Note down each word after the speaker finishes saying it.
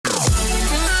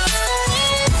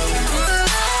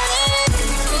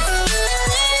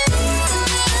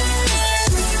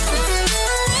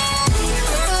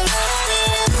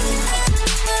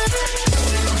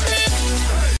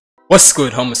What's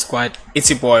good, Homer Squad? It's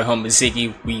your boy Homer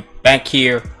Ziggy. We back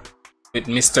here with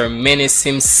Mr. Menace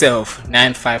himself,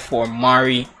 954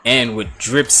 Mari, and with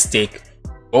Dripstick,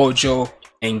 GOJO,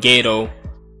 and GETO,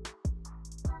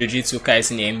 Jujutsu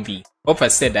Kaisen AMV. Hope I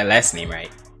said that last name right.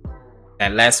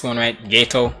 That last one right?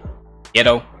 GETO.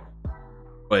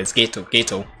 Well, it's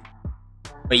GETO.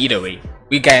 But either way,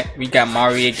 we got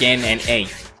Mari again, and hey,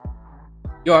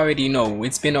 you already know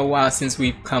it's been a while since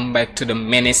we've come back to the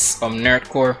menace of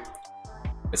nerdcore.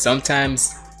 But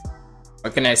sometimes,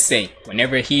 what can I say?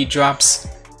 Whenever he drops,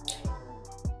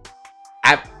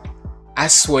 I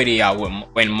swear to y'all,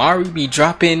 when Mari be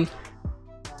dropping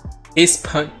his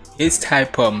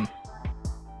type of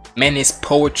menace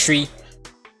poetry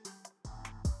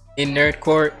in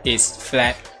nerdcore is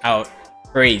flat out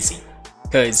crazy.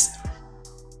 Cause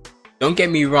don't get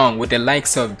me wrong, with the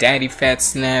likes of Daddy Fat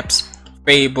Snaps,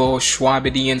 Fable,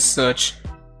 Schwabity, and such,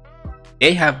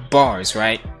 they have bars,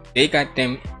 right? They got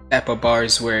them type of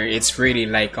bars where it's really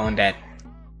like on that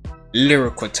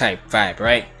lyrical type vibe,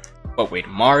 right? But with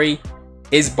Mari,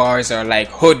 his bars are like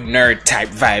hood nerd type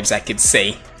vibes, I could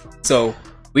say. So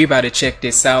we about to check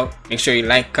this out. Make sure you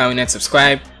like, comment, and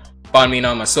subscribe. Follow me on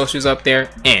all my socials up there.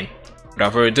 And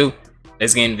without further ado,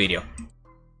 let's get in the video.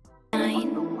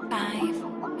 9, 5,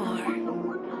 4.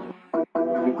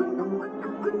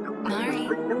 Mari.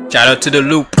 Shout out to the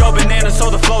loop. Go banana, so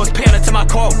the flow is panda to my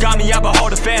core. Got me out, but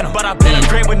hold a phantom. But I've been a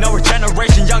great with no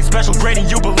regeneration. Young special grading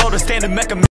you below the standard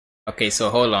mecha. Okay, so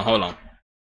hold on.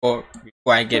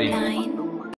 Before I get in,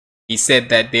 9. he said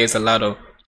that there's a lot of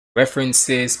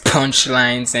references,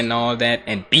 punchlines, and all that,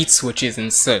 and beat switches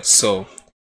and such. So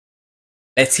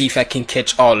let's see if I can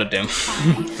catch all of them.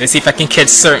 Let's see if I can catch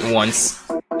certain ones.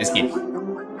 Let's get it.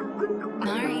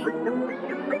 Mari.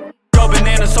 Go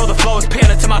banana, so the flow is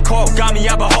panda to my core. Got me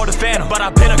out, but hold a phantom. But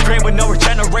I've been a great with no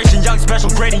regeneration. Young special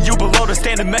grading you below the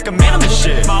standard mecha man. I'm the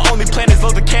shit. My only plan is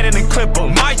load the cannon and clip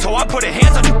them. My toe, I put a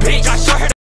hands on you, bitch. I sure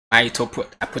heard. I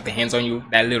put the hands on you.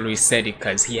 That literally said it,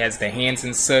 because he has the hands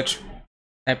and such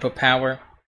type of power.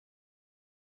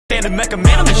 Standard mecha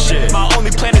man, I'm the shit. My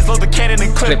only plan is load the cannon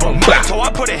and clip them. My toe,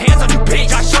 I put a hands on you,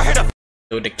 bitch. I sure heard a.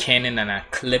 Load the cannon and I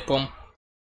clip them.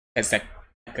 It's like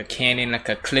a cannon, like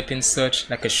a clip and such,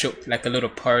 like a little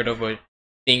part of a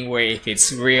thing where if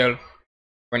it's real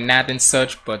or not and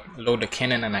such. But load the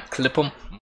cannon and I clip them.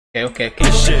 Okay.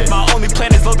 Shit. My only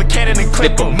plan is load the cannon and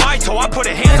clip them. My toe, I put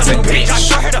a hands on you, bitch. I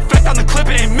sure heard effect on the clip,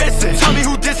 it ain't missing. Tell me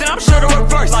who dissing, I'm sure to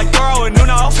reverse. Like Goro and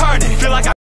Uno, turn it. Feel like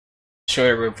I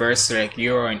sure reverse like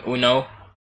Euro and Uno.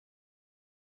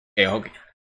 Okay.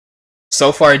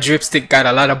 So far, Dripstick got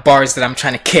a lot of bars that I'm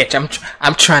trying to catch. I'm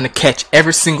trying to catch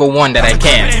every single one that I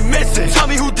can. ain't missing. Tell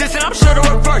me who dissing, I'm sure to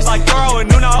reverse. Like Goro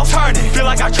and Uno, turn it. Feel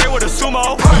like I train with a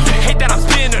sumo. Perfect. Hate that I'm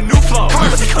spitting a new flow.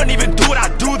 But he couldn't even do what I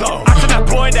do though. I took that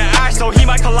boy in the ash, so he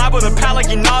might collab with a pal like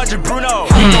Knowledge and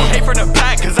Bruno. Don't hate from the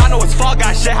back, cause I know it's Fall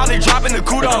Guys shit. How they dropping the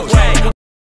kudos?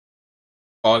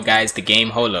 Fall Guys, the game.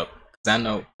 Hold up, cause I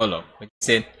know. Hold up. What you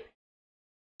said?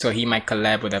 So he might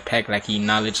collab with a pack like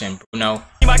Knowledge and Bruno.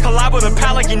 He might collab with a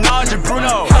pal like Knowledge and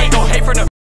Bruno. How you gonna hate from the?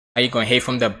 How you gonna hate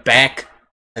from the back?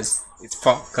 Cause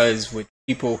with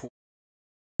people who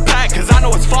back, cause I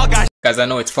know it's Fall Guys. Cause I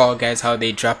know it's Fall Guys. How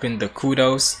they dropping the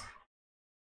kudos?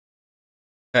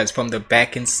 Cause from the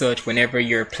back and such, whenever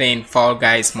you're playing Fall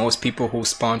Guys, most people who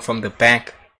spawn from the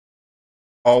back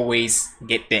always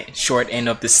get the short end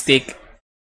of the stick.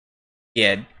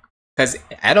 Yeah. Cause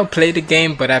I don't play the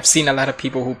game, but I've seen a lot of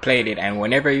people who played it, and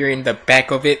whenever you're in the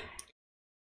back of it,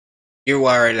 you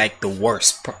are like the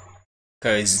worst.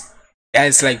 Cause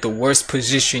that's like the worst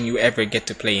position you ever get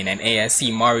to play in. And hey, I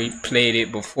see Mari played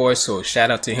it before, so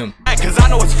shout out to him. Cause I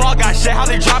know it's Fall Guys shit, how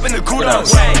they dropping the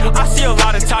kudos. I see a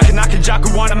lot of talking, I can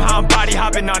Jaku on them, how I'm body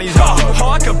hopping on these.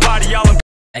 I could body y'all.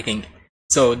 I can.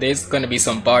 So there's gonna be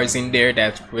some bars in there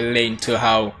that relate to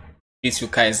how Jujutsu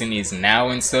Kaisen is now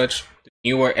and such.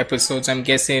 Newer episodes, I'm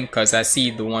guessing, because I see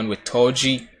the one with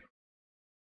Toji.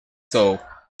 So,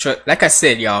 like I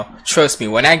said, y'all, trust me,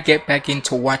 when I get back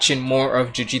into watching more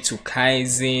of Jujutsu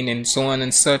Kaisen and so on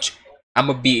and such, I'm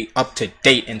gonna be up to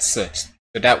date and such.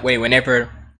 So that way,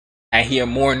 whenever I hear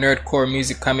more nerdcore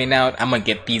music coming out, I'm gonna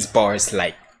get these bars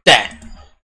like that.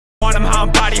 On them, how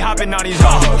I'm body hopping on these.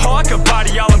 I could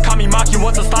body y'all and call me mock you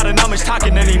once I started, not much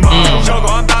talking anymore. Jogo,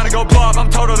 I'm bound to go blow up. I'm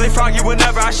totally froggy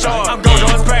whenever I show up. I'm GOJO,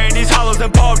 I'm spraying these hollows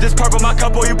and bulb. This purple, my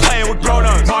cup, boy, you playing with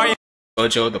grown-ups.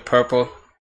 GOJO, the purple.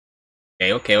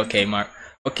 Okay, Mark.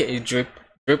 Okay, Drip.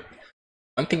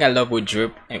 One thing I love with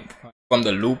Drip and from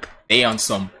the loop, they on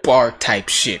some bar type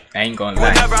shit. I ain't gonna lie.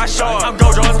 Whenever I show up, I'm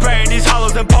GOJO, I'm spraying these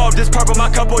hollows and bulb. This purple,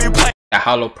 my cup, boy, you playing. The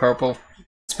hollow purple.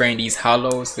 Spraying these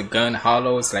hollows, the gun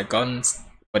hollows, like guns,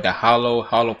 with the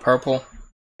hollow purple.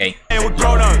 Okay. And with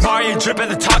grown-ups, Mario drip at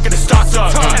the top of the stocks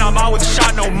up. And I'm out with a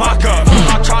shot, no mock-up.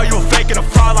 I'll try you a fake and a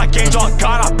fraud like Angel on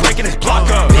God, I'm breaking his block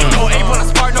up. Go ape when I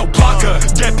spark, no blocker.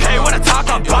 Get paid when I talk,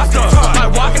 I'm bossed up. I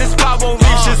walk in the spot, won't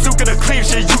leave shit. Zook in the cleave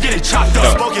shit, you get it chopped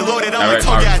up. Spoken loaded, I'm like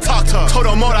Toge, I talk tough.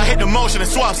 Total mode, I hit the motion and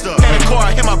swap stuff. And the core,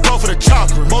 I hit my bro for the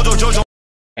chakra. Mojo Jojo.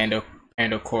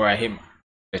 Panda core, I hit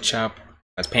the chop.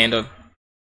 That's Panda.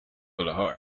 Full of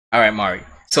heart. Alright, Mario.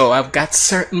 So I've got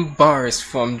certain bars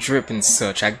from Drip and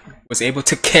such. I was able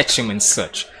to catch him and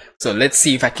such. So let's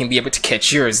see if I can be able to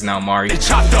catch yours now, Mario.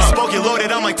 Spoken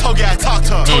loaded, I'm like Toge, I talk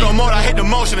tough. Total mode, I hit the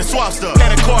motion and swap stuff.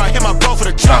 And the core, I hit my bro for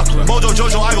the chakra. Mojo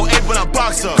Jojo, I go ape when I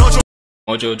box up.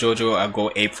 Mojo Jojo, I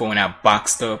go ape for when I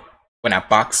box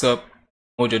up.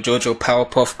 Mojo Jojo,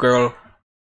 Powerpuff Girl,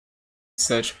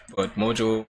 such. But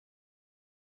Mojo,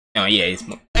 oh yeah, it's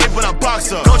when I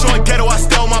box up. GOJO Ghetto, I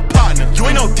stole my partner. You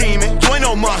ain't no demon, you ain't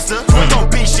no monster. You ain't gon'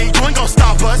 beat shit, you ain't gon'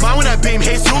 stop us. Mine when that beam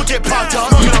hits, you'll get popped up.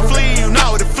 Smoking on flee, you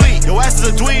not with the fleet. Your ass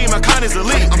is a dweeb, my kind is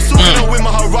elite. I'm suing up with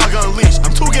my Haraga unleashed.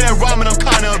 I'm too good at rhyming, I'm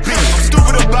kinda a beast. I'm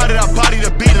stupid about it, I body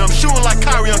the beat. And I'm shooting like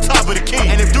Kyrie on top of the key.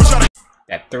 And if you try to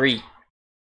that 3.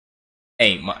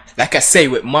 Hey, like I say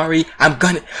with Mari,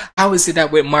 how is it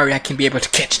that with Mari I can be able to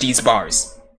catch these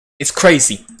bars? It's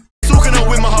crazy. Sucking up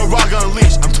with my Haraga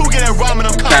unleashed. I'm too good at rhyming,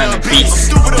 I'm kinda a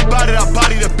beast. I'm stupid about it, I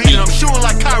body the beat. And I'm shooting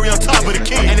like Kyrie on top of the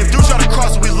key. And if you try to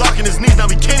cross it, we locking his knees. Now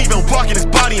we can't even walk in his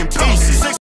body in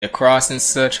pieces. The cross and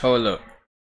such, hold up.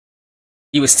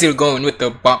 He was still going with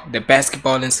the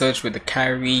basketball and such with the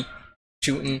Kyrie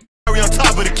shooting. On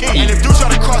top of the king. And if you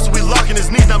try to cross it, we locking his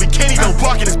knees. Now we can't even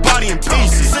walk in his body in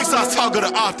pieces. 6 eyes talk of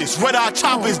the optics. Red eye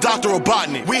chopper is Dr.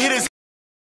 Robotnik. We hit his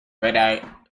red eye.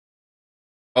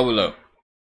 Hold up.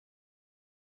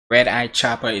 Red eye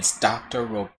chopper is Dr.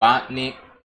 Robotnik.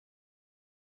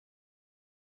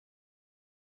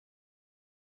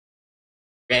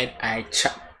 Red eye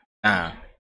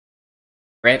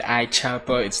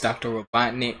chopper, it's Dr.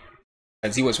 Robotnik.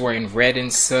 Because he was wearing red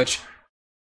and such.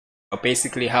 But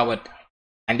basically how it,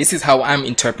 and this is how I'm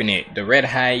interpreting it. The red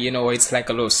eye, you know, it's like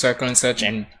a little circle and such.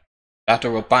 And Dr.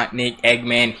 Robotnik,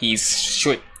 Eggman, he's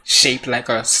shaped like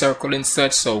a circle and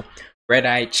such. So red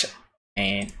eye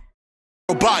and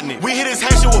Robotnik. We hit his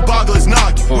head, shit will boggle his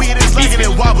knocking. We hit his leg and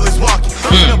then wobble his walking.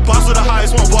 I'm the boss of the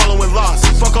highest one, wallow with loss.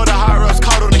 Fuck all the higher ups,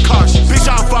 caught on the caution. Bitch,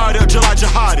 I'm fired up, July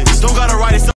jihadist. Don't gotta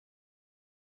write it.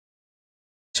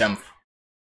 Jump.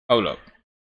 Hold up.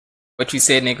 What you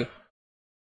said, nigga?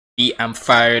 I'm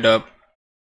fired up,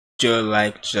 just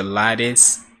like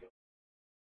gelatis.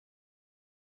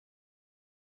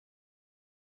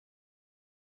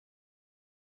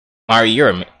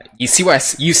 Mario, you see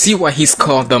why he's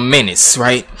called the Menace,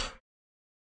 right?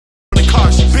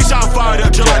 Bitch, I'm fired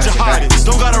up, July jihadist.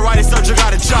 Don't gotta write it, so you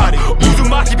gotta jot it.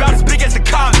 Uzumaki about as big as the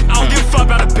comet. I don't give a fuck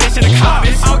about a bitch in the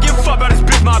comments. I don't give a fuck about this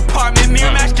bitch, my apartment.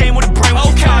 Mirror match game with a brain,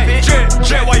 okay.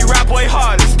 Jet, while you rap way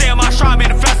harder. Stay on my shrine,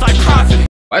 manifest like profit.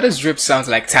 Why does Drip sound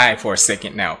like Ty for a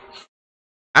second now?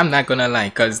 I'm not gonna lie,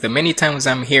 cause the many times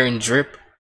I'm hearing Drip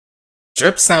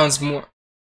sounds more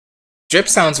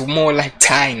like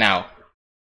Ty now.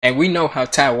 And we know how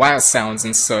Ty Wild sounds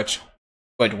and such.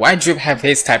 But why Drip have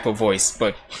his type of voice?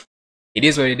 But it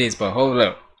is what it is, but hold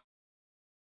up.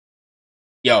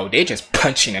 Yo, they just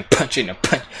punching and punching and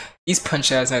punch. These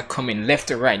punch outs are coming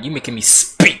left or right. You making me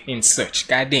spit and such.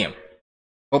 Goddamn.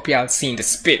 Hope y'all seen the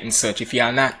spit and such. If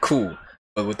y'all not cool.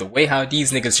 But with the way how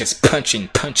these niggas just punching,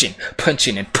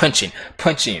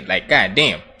 like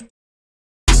goddamn.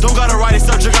 Don't gotta write it,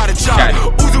 so you gotta chop it.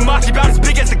 Uzumaki about as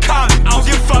big as the comet. I don't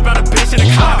give a fuck about a bitch in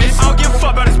the comments. I don't give a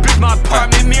fuck about this bitch, my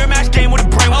apartment. Mirror match game with a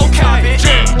brain, okay.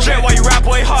 Jet, while you rap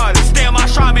way harder. Stay on my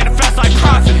shrine, manifest like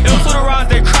profit. It was little rhymes,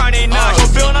 they crying, they not. Go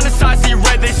feeling on the side, see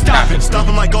red, they stop it. Stop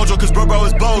him like Gojo, cause bro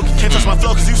is bogue. Can't touch my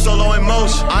flow, cause you solo in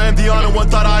motion. I am the honor one,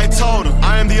 thought I had told him.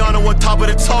 I am the honor one, top of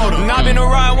the totem. Not been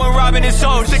around when robbing his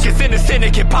soul. Sickest in the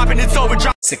syndicate, popping it's over.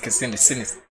 Sickest in the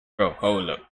syndicate. Bro, hold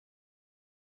up.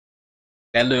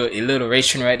 That little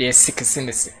alliteration right there, sickest in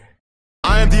the syndicate.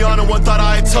 I am the honor one, thought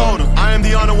I had told him. I am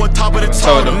the honor one, top of the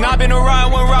totem. Not been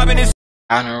around when robbing his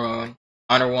honor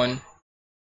one.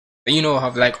 You know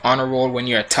how like honor roll when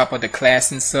you're at top of the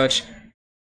class and such.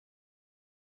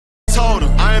 Totem.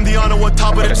 I am the honor one,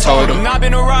 top of the totem. Not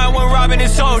been around when robbing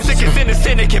his soul. Sickest in the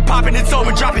syndicate, popping it's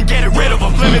over, dropping, get it rid of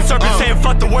him. Living serpent saying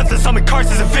fuck the worthless, I'm in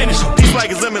curses and finish him. These swag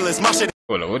is limitless, my shit.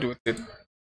 Hold on, what do it?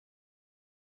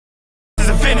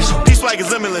 These swag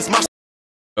is limitless, my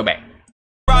go back.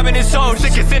 Robbing his soul,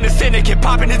 sickest in the syndicate,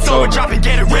 popping it's over, dropping,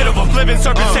 get it rid of him. Living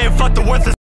serpent saying fuck the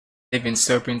worthless. Living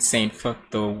serpent saying fuck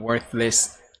the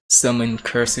worthless. Summon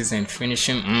curses and finish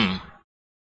him.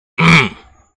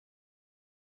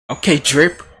 Okay,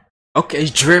 drip. Okay,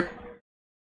 drip.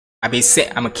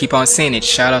 I'ma keep on saying it.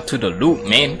 Shout out to the loop,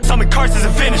 man. Summon cards is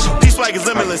a finish. P-Swag is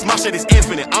limitless. My shit is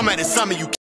infinite. I'm at the summon you.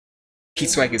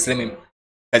 P-Swag is limitless.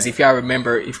 Because if y'all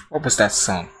remember, what was that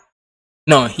song?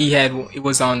 No, it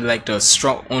was on like the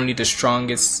strong, only the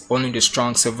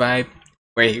strong survive.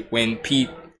 Where when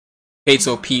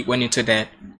Peso Pete went into that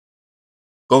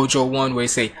Gojo one where he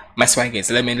say, my swag is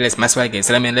limitless, my swag is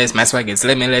limitless, my swag is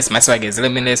limitless, my swag is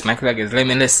limitless, my swag is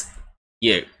limitless.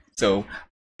 Yeah, so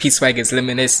P-Swag is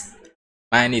limitless,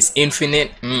 mine is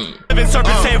infinite. Living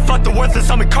serpent saying fuck the worthless,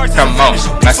 summon cards Come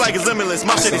on, P-Swag is limitless,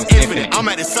 my shit is infinite. I'm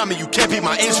at the summon, you can't beat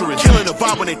my insurance. Killing the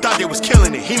vibe when they thought they was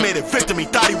killing it. He made a victim, he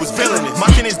thought he was villainous. My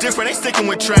kin is different, they sticking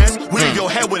with trends. We leave your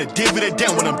head with a dividend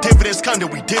down. When them dividends come,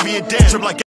 then we divvy it down. Trip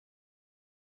like.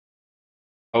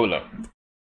 Hold up.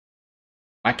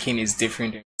 My kin is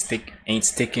different, ain't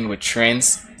sticking with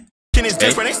trends. Kin is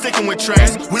different, ain't sticking with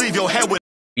trends. We leave your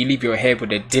head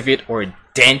with a divot or a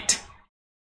dent.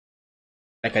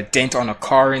 Like a dent on a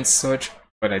car and such,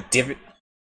 but a divot.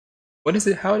 What is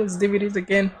it? How does divot is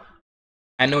again?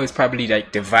 I know it's probably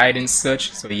like divide and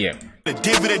such, so yeah. The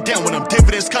dividend down when them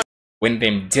dividends come. When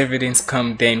them dividends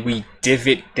come, then we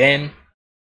divot then.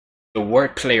 The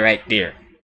wordplay right there.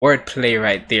 Wordplay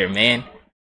right there, man.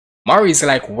 Mari's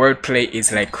like wordplay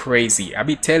is like crazy. I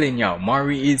be telling y'all,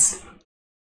 Mari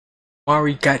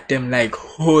got them like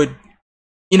hood,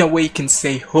 in a way you can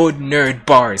say hood nerd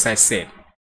bars, I said.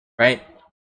 Right?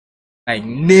 Like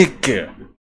nigga.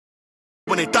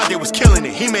 When they thought they was killing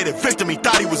it, he made a victim, he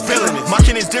thought he was villainous. My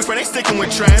kin is different, they sticking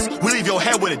with trends. We leave your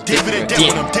head with a dividend down.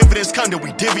 When them dividends come, then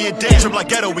we divvy it down. Trip like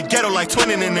ghetto, we ghetto like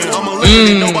twinning in there. I'm a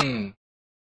living nobody.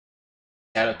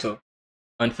 Shout out to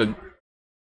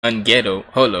Unghetto.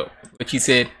 Hold up. What you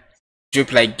said?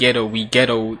 Drip like ghetto, we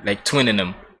ghetto like twinning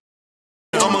them.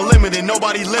 I'm unlimited,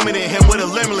 nobody limited him with a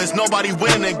limitless, nobody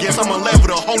winning against. I'm a level,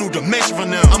 a whole new dimension for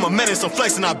them. I'm a menace, I'm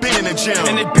flexing, I've been in the gym.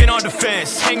 And they been on the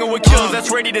fence, hanging with killers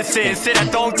that's ready to sin. Sit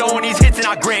at thong throwing these hits and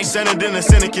I grin. Sending in the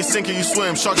cynic, you sinking, you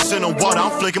swim. Sharks in the water,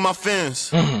 I'm flicking my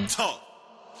fins. Talk.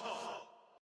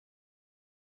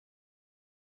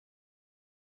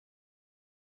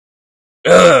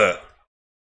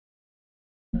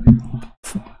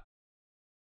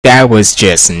 That was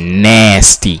just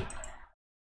nasty.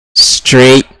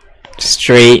 Straight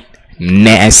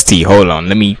nasty. Hold on,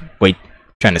 let me wait.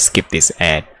 Trying to skip this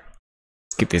ad.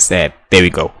 There we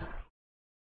go.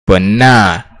 But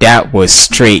nah, that was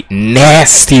straight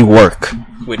nasty work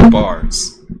with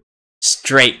bars.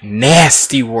 Straight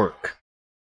nasty work.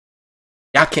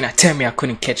 Y'all cannot tell me I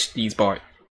couldn't catch these bars.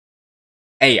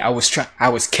 Hey, I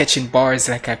was catching bars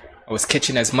like I was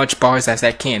catching as much bars as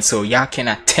I can. So y'all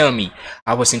cannot tell me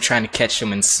I wasn't trying to catch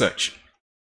them and such.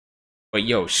 But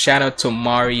yo, shout out to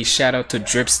Mari, shout out to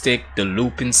Dripstick, the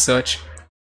loop and such.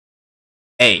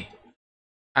 Hey,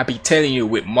 I be telling you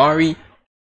with Mari,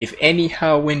 if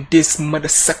anyhow when this mother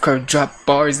sucker drop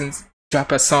bars and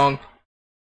drop a song,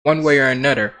 one way or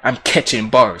another, I'm catching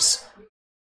bars.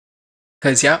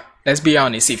 Cause y'all, let's be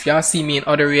honest, if y'all see me in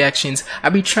other reactions, I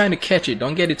be trying to catch it,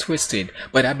 don't get it twisted,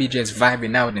 but I be just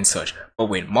vibing out and such. But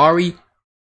with Mari,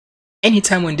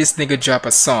 anytime when this nigga drop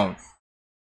a song,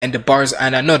 and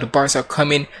I know the bars are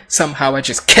coming, somehow I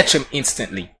just catch them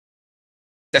instantly.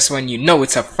 That's when you know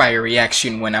it's a fire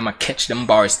reaction, when I'ma catch them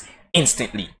bars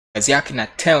instantly. Cause y'all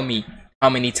cannot tell me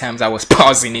how many times I was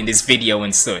pausing in this video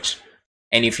and such.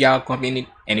 And if y'all come in,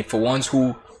 and if for ones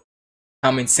who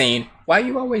comment saying, why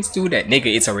you always do that?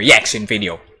 Nigga, it's a reaction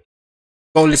video.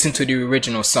 Go listen to the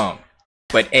original song.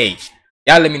 But hey,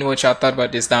 y'all let me know what y'all thought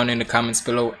about this down in the comments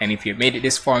below. And if you made it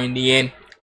this far in the end,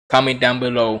 comment down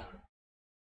below.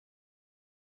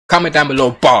 Comment down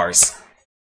below bars.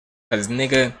 Cause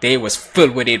nigga, they was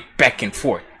filled with it back and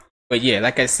forth. But yeah,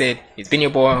 like I said, it's been your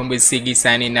boy Humble Siggy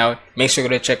signing out. Make sure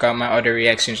to check out my other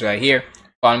reactions right here.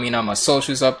 Follow me on all my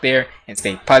socials up there. And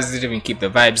stay positive and keep the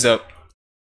vibes up.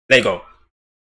 Let go.